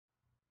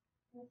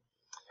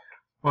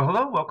Well,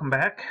 hello, welcome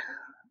back.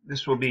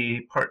 This will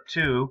be part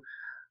 2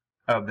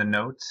 of the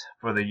notes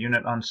for the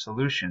unit on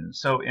solution.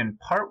 So in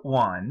part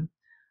 1,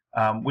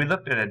 we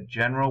looked at a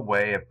general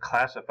way of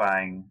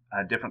classifying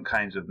different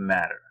kinds of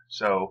matter.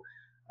 So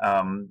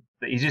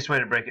the easiest way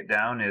to break it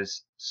down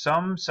is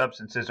some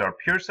substances are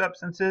pure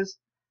substances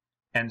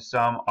and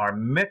some are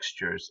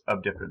mixtures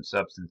of different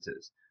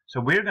substances. So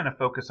we're going to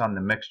focus on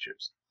the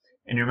mixtures.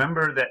 And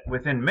remember that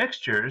within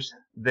mixtures,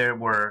 there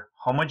were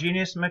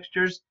homogeneous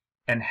mixtures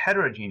and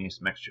heterogeneous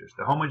mixtures.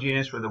 The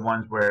homogeneous were the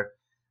ones where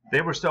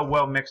they were so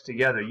well mixed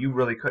together you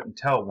really couldn't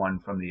tell one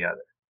from the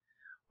other.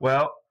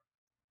 Well,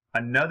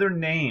 another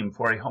name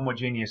for a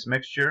homogeneous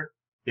mixture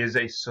is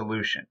a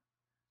solution.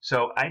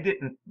 So I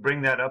didn't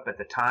bring that up at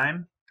the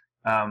time,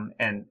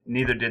 and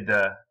neither did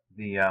the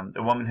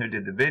woman who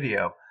did the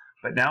video.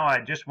 But now I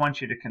just want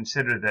you to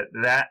consider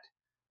that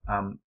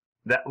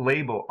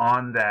label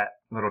on that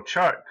little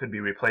chart could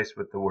be replaced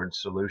with the word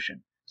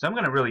solution. So I'm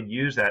going to really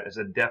use that as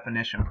a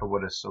definition for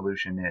what a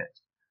solution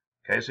is.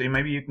 Okay, so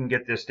maybe you can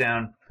get this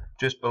down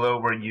just below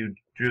where you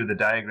drew the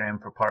diagram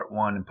for part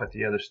 1 and put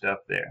the other stuff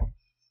there.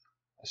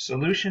 A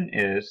solution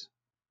is,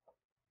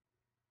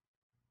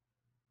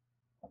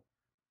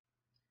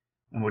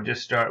 and we'll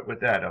just start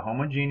with that, a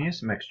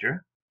homogeneous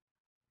mixture.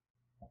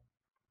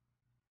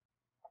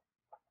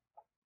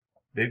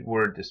 Big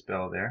word to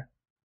spell there.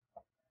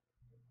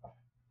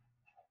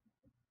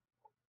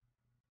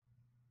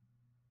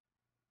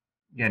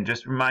 Again,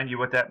 just to remind you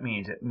what that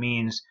means. It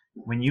means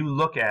when you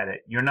look at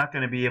it, you're not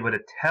going to be able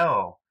to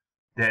tell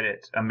that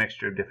it's a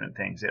mixture of different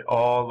things. It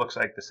all looks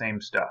like the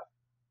same stuff.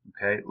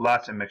 Okay,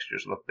 lots of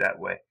mixtures look that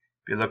way.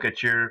 If you look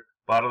at your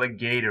bottle of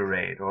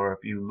Gatorade, or if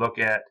you look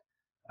at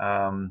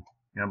a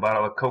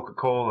bottle of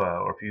Coca-Cola,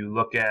 or if you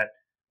look at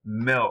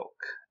milk,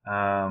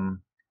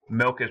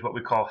 milk is what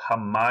we call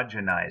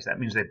homogenized. That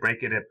means they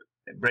break it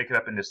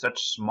up into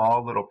such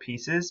small little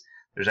pieces.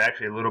 There's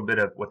actually a little bit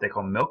of what they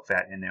call milk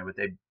fat in there, but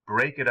they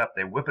break it up,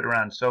 they whip it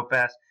around so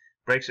fast,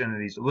 breaks it into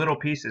these little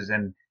pieces,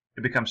 and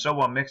it becomes so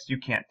well mixed you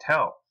can't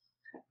tell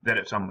that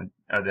it's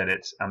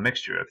a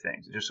mixture of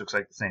things. It just looks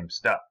like the same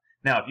stuff.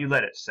 Now, if you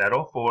let it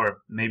settle for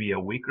maybe a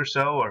week or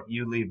so, or if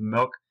you leave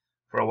milk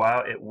for a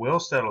while, it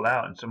will settle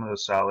out, and some of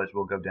those solids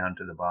will go down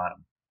to the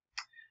bottom.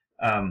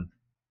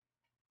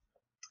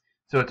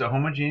 So it's a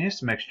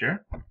homogeneous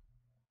mixture,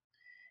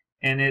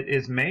 and it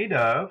is made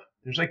of,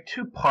 there's like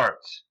 2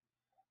 parts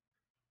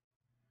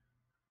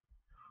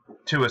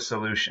to a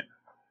solution.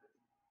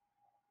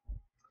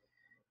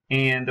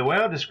 And the way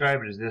I'll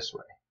describe it is this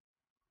way.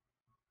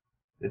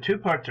 The 2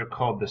 parts are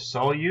called the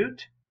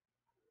solute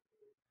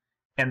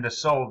and the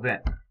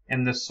solvent.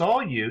 And the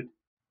solute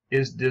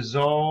is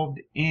dissolved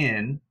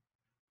in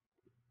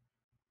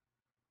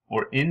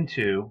or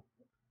into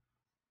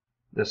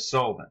the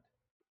solvent.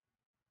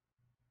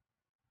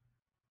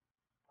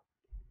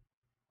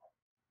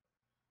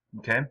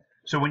 Okay?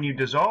 So when you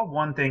dissolve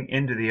one thing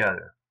into the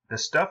other, the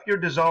stuff you're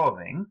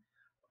dissolving,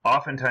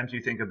 oftentimes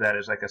you think of that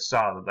as like a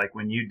solid, like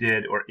when you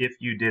did, or if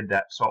you did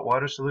that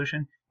saltwater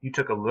solution, you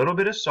took a little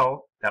bit of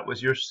salt, that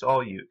was your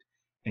solute,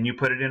 and you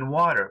put it in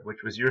water,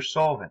 which was your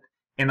solvent.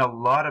 In a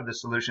lot of the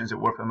solutions that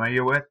we're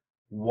familiar with,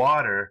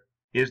 water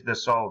is the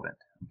solvent,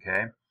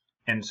 okay?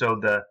 And so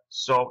the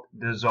salt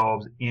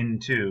dissolves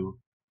into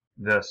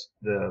the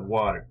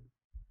water,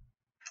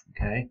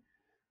 okay?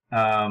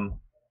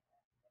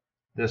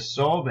 The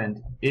solvent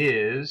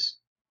is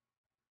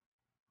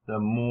the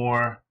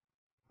more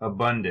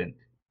abundant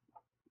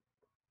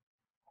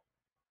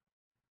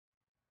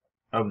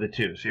of the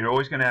 2. So you're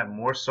always going to have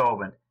more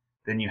solvent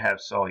than you have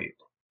solute.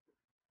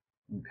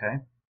 Okay?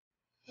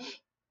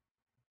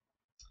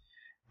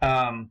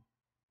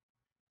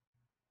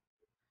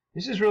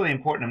 This is really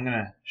important. I'm going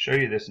to show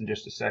you this in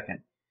just a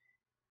second.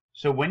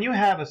 So when you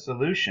have a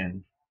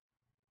solution,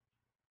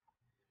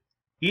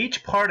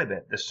 each part of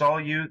it, the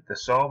solute, the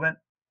solvent,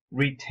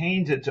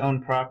 retains its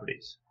own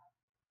properties.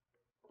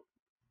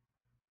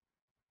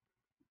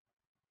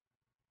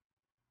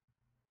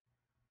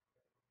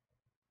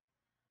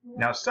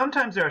 Now,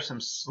 sometimes there are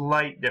some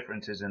slight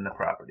differences in the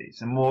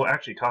properties, and we'll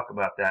actually talk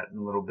about that in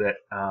a little bit.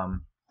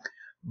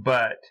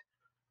 But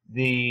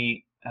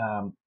the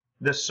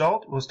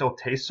salt will still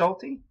taste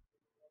salty.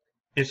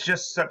 It's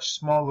just such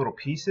small little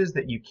pieces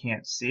that you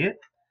can't see it.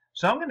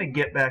 So I'm going to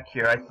get back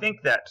here. I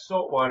think that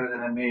salt water that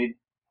I made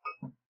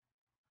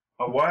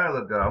a while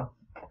ago.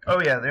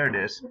 Oh yeah, there it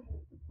is.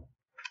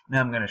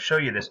 Now I'm going to show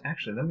you this.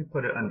 Actually, let me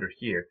put it under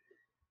here.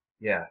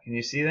 Yeah, can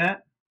you see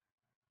that?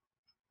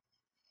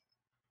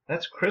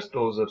 That's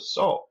crystals of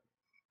salt.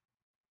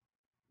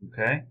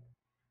 Okay?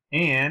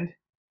 And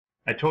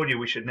I told you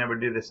we should never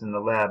do this in the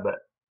lab, but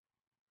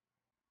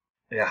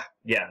yeah,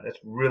 that's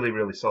really,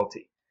 really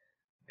salty.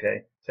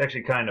 Okay? It's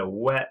actually kind of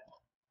wet,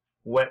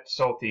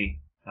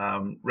 salty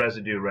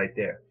residue right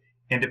there.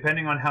 And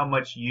depending on how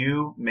much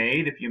you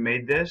made, if you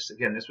made this,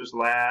 again, this was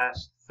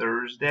last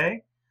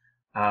Thursday,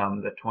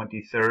 the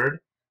 23rd,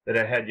 that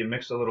I had you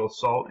mix a little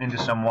salt into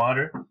some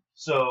water.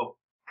 So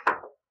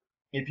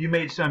if you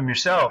made some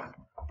yourself,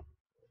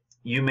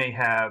 you may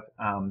have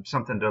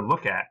something to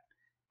look at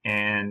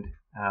And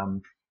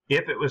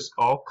if it was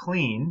all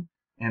clean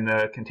and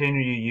the container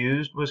you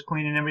used was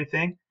clean and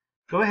everything,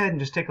 go ahead and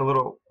just take a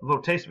little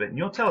taste of it, and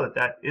you'll tell that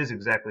that is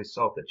exactly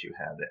salt that you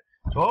have there.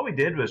 So all we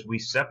did was we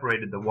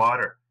separated the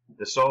water,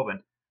 the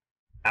solvent,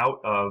 out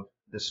of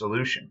the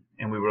solution,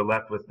 and we were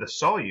left with the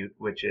solute,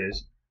 which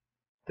is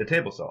the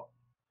table salt.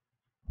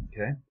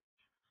 Okay.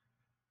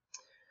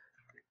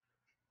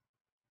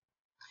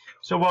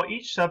 So while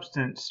each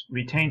substance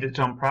retains its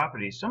own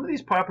properties, some of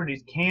these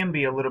properties can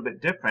be a little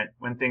bit different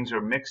when things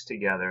are mixed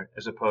together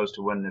as opposed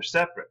to when they're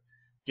separate.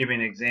 I'll give you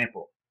an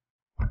example.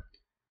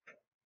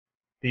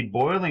 The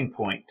boiling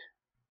point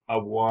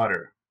of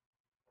water,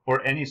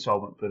 or any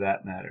solvent for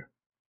that matter,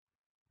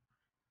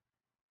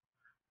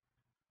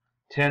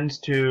 tends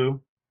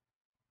to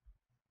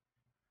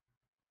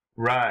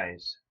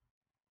rise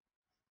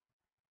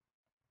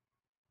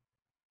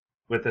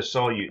with a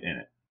solute in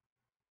it.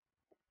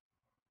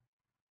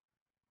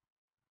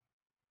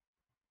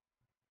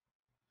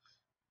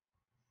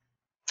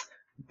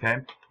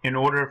 Okay. In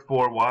order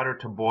for water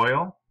to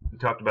boil, we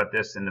talked about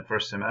this in the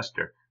first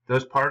semester,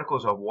 those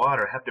particles of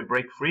water have to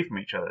break free from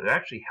each other. They're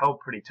actually held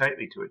pretty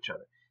tightly to each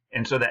other.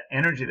 And so that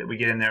energy that we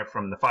get in there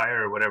from the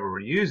fire or whatever we're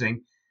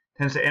using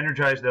tends to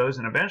energize those,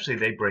 and eventually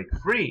they break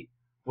free.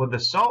 Well, the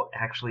salt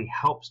actually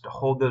helps to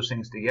hold those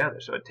things together.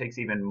 So it takes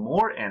even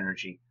more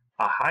energy,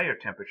 a higher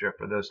temperature,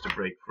 for those to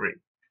break free.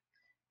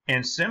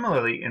 And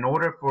similarly, in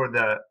order for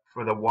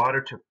the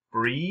water to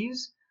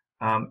freeze,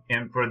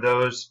 and for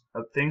those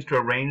things to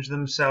arrange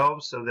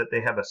themselves so that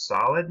they have a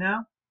solid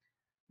now,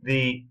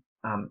 the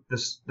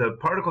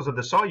particles of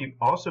the solute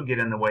also get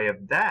in the way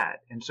of that,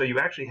 and so you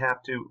actually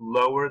have to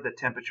lower the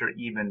temperature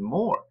even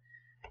more.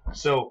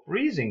 So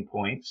freezing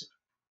points,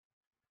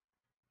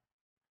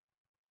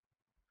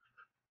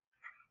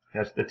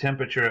 that's the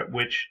temperature at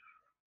which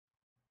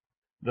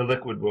the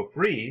liquid will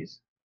freeze,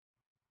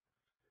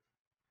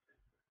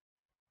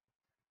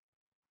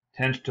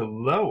 tends to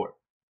lower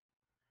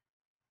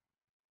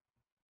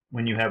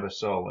when you have a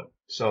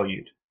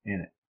solute in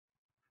it.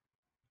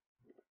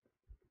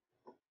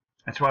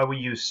 That's why we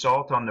use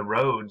salt on the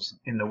roads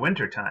in the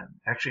wintertime.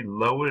 It actually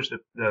lowers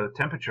the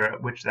temperature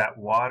at which that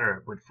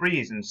water would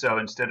freeze. And so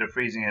instead of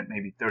freezing at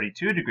maybe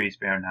 32 degrees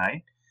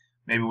Fahrenheit,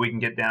 maybe we can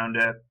get down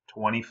to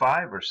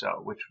 25 or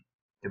so, which,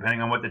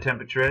 depending on what the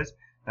temperature is,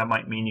 that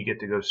might mean you get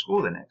to go to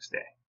school the next day.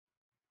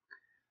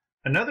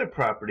 Another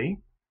property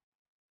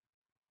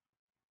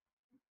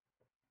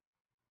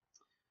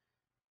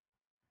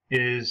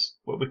is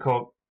what we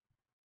call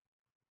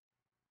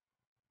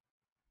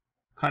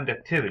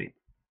conductivity.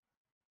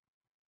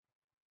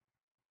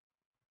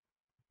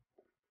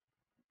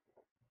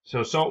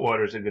 So salt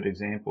water is a good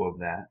example of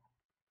that,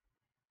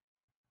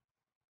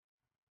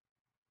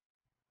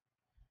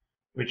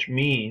 which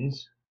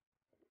means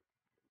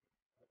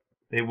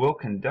they will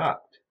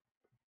conduct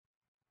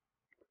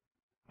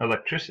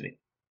electricity.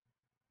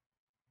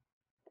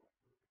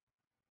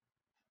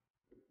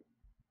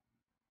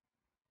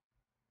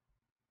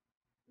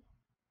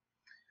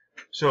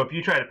 So if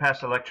you try to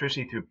pass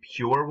electricity through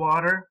pure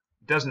water,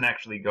 it doesn't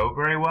actually go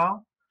very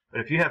well. But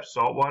if you have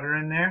salt water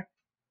in there,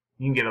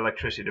 you can get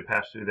electricity to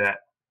pass through that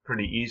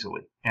pretty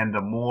easily. And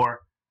the more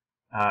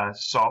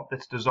salt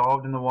that's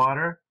dissolved in the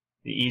water,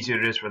 the easier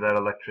it is for that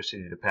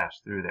electricity to pass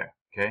through there.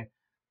 Okay.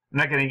 I'm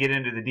not going to get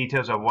into the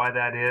details of why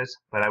that is,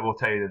 but I will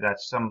tell you that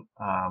that's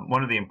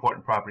one of the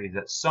important properties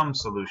that some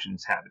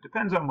solutions have. It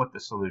depends on what the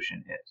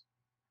solution is.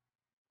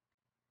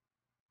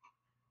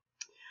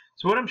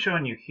 So what I'm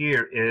showing you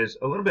here is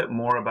a little bit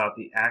more about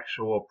the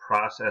actual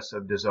process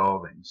of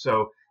dissolving.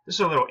 So this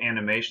is a little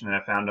animation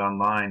that I found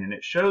online, and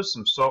it shows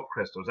some salt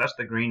crystals. That's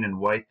the green and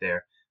white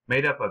there,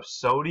 made up of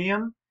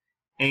sodium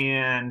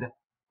and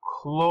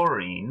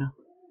chlorine.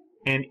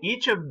 And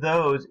each of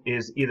those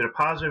is either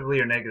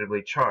positively or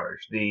negatively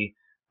charged. The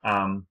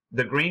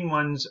green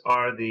ones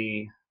are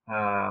the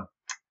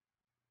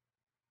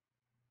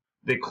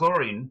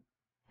chlorine,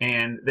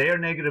 and they are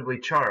negatively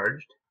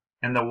charged,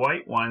 and the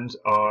white ones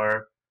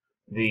are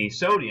the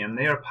sodium.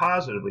 They are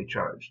positively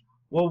charged.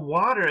 Well,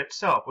 water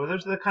itself, well,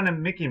 those are the kind of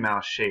Mickey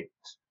Mouse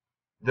shapes.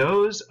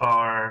 Those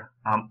are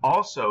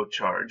also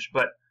charged,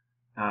 but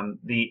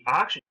the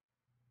oxygen,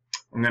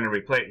 I'm going to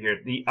replay it here.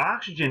 The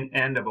oxygen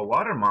end of a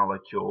water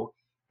molecule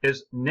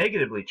is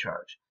negatively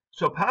charged.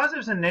 So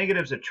positives and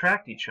negatives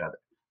attract each other.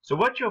 So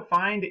what you'll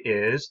find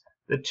is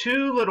the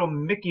two little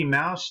Mickey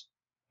Mouse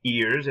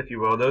ears, if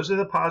you will, those are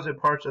the positive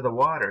parts of the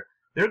water.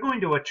 They're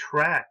going to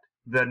attract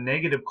the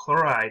negative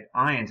chloride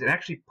ions and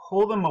actually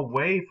pull them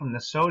away from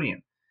the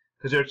sodium,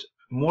 because they're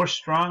more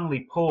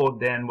strongly pulled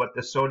than what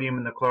the sodium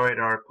and the chloride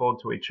are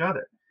pulled to each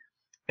other.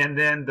 And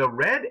then the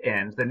red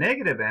ends, the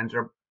negative ends,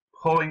 are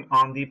pulling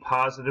on the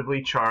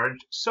positively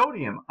charged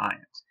sodium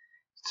ions.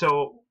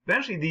 So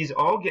eventually these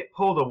all get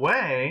pulled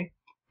away,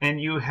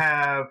 and you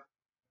have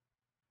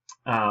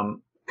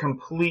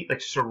complete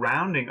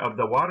surrounding of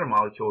the water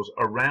molecules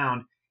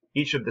around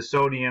each of the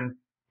sodium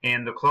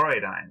and the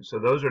chloride ions. So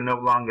those are no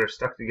longer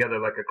stuck together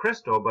like a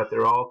crystal, but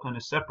they're all kind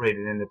of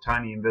separated into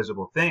tiny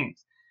invisible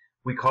things.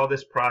 We call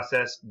this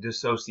process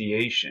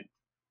dissociation.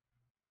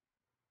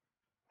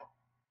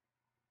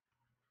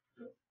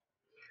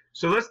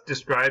 So let's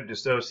describe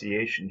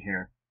dissociation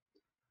here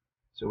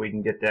so we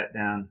can get that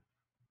down.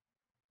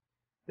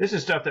 This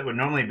is stuff that would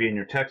normally be in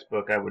your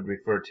textbook I would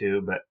refer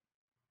to, but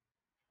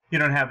you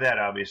don't have that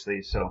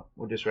obviously, so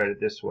we'll just write it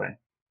this way.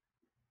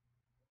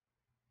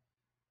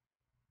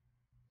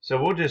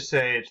 So we'll just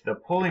say it's the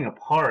pulling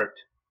apart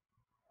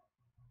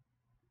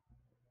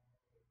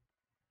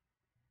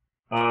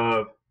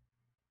of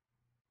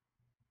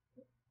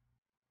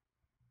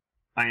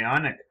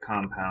ionic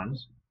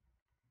compounds,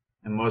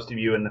 and most of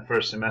you in the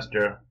first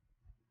semester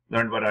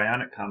learned what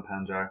ionic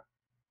compounds are,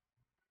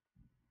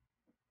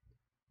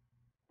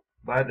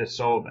 by the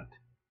solvent.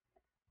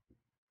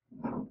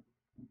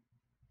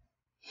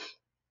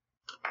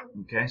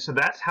 Okay, so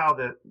that's how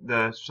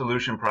the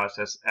solution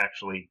process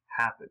actually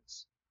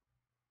happens.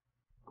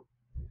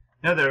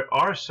 Now, there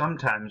are some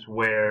times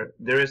where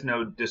there is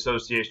no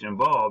dissociation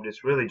involved.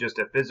 It's really just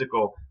a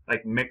physical,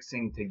 like,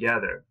 mixing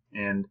together.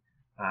 And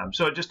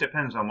so it just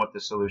depends on what the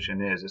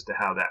solution is as to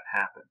how that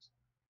happens.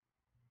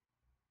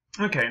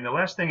 Okay, and the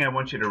last thing I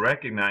want you to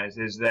recognize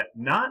is that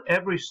not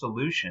every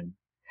solution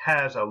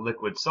has a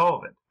liquid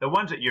solvent. The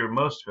ones that you're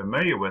most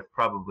familiar with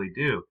probably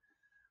do.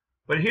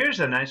 But here's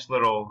a nice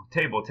little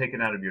table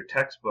taken out of your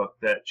textbook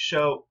that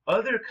show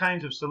other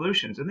kinds of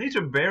solutions. And these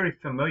are very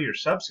familiar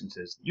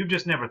substances. You've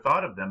just never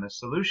thought of them as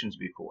solutions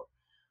before.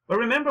 But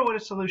remember what a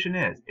solution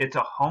is. It's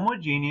a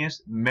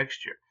homogeneous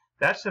mixture.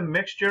 That's a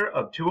mixture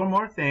of two or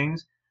more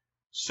things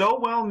so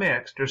well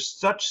mixed, or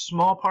such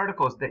small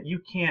particles that you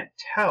can't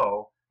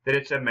tell that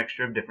it's a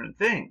mixture of different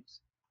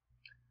things.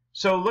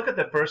 So look at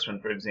the first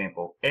one, for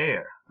example,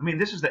 air. I mean,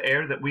 this is the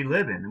air that we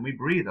live in and we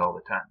breathe all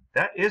the time.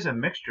 That is a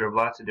mixture of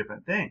lots of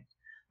different things.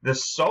 The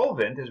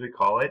solvent, as we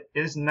call it,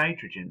 is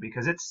nitrogen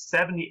because it's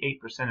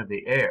 78% of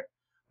the air.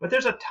 But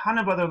there's a ton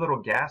of other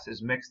little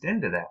gases mixed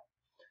into that.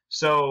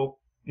 So,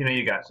 you know,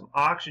 you got some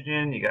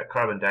oxygen, you got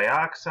carbon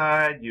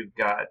dioxide, you've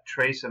got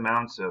trace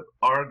amounts of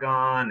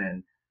argon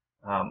and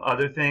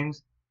other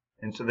things.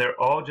 And so they're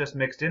all just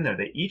mixed in there.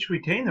 They each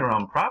retain their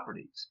own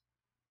properties.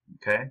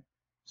 Okay?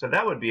 So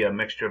that would be a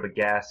mixture of a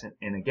gas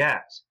and a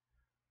gas.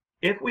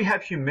 If we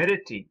have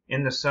humidity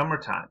in the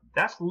summertime,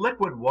 that's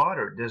liquid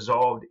water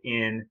dissolved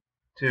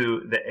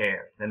into the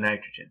air, the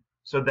nitrogen.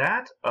 So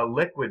that's a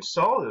liquid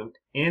solute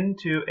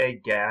into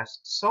a gas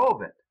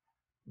solvent.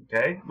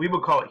 Okay? We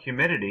would call it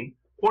humidity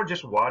or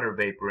just water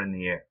vapor in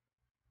the air.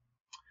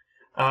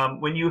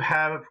 When you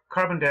have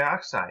carbon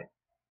dioxide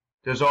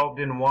dissolved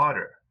in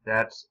water,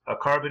 that's a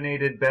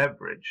carbonated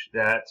beverage,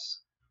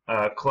 that's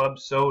club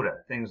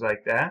soda, things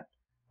like that.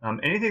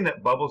 Anything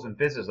that bubbles and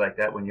fizzes like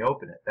that when you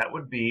open it, that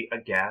would be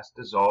a gas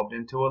dissolved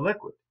into a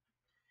liquid.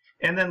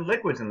 And then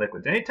liquids and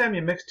liquids. Anytime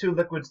you mix two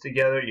liquids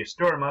together, you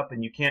stir them up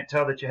and you can't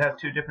tell that you have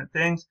two different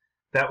things,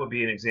 that would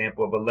be an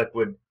example of a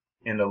liquid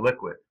in a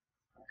liquid.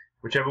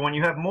 Whichever one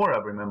you have more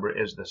of, remember,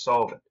 is the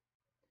solvent.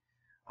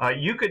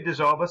 You could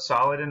dissolve a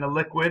solid in a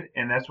liquid,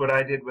 and that's what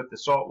I did with the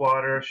salt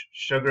water,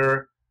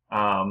 sugar.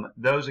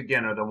 Those,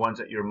 again, are the ones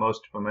that you're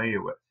most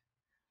familiar with.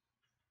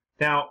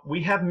 Now,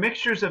 we have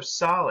mixtures of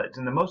solids,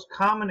 and the most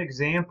common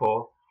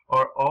example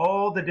are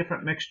all the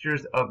different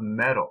mixtures of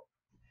metal.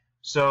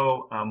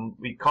 So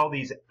we call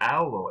these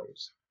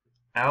alloys.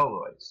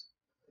 Alloys.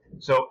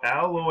 So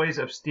alloys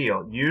of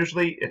steel.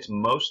 Usually it's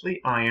mostly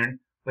iron,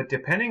 but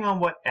depending on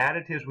what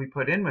additives we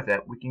put in with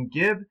it, we can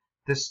give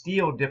the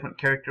steel different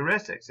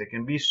characteristics. It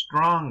can be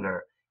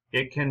stronger.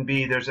 It can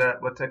be, there's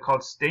what's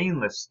called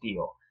stainless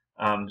steel.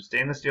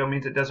 Stainless steel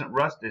means it doesn't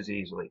rust as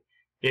easily.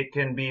 It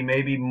can be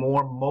maybe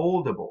more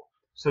moldable.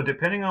 So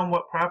depending on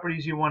what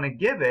properties you want to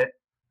give it,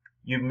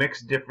 you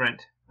mix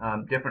different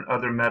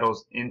other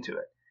metals into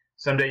it.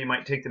 Someday you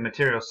might take the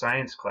material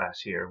science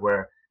class here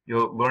where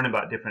you'll learn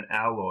about different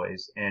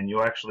alloys, and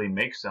you'll actually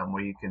make some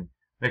where you can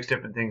mix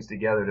different things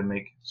together to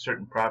make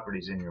certain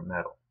properties in your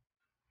metal.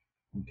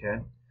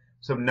 Okay?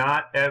 So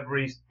not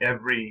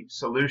every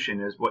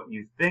solution is what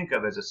you think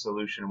of as a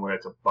solution where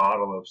it's a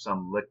bottle of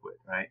some liquid,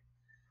 right?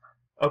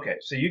 Okay,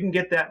 so you can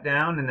get that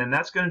down, and then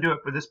that's going to do it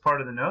for this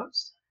part of the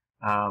notes.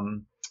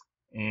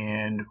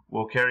 And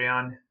we'll carry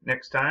on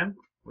next time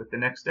with the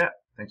next step.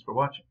 Thanks for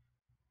watching.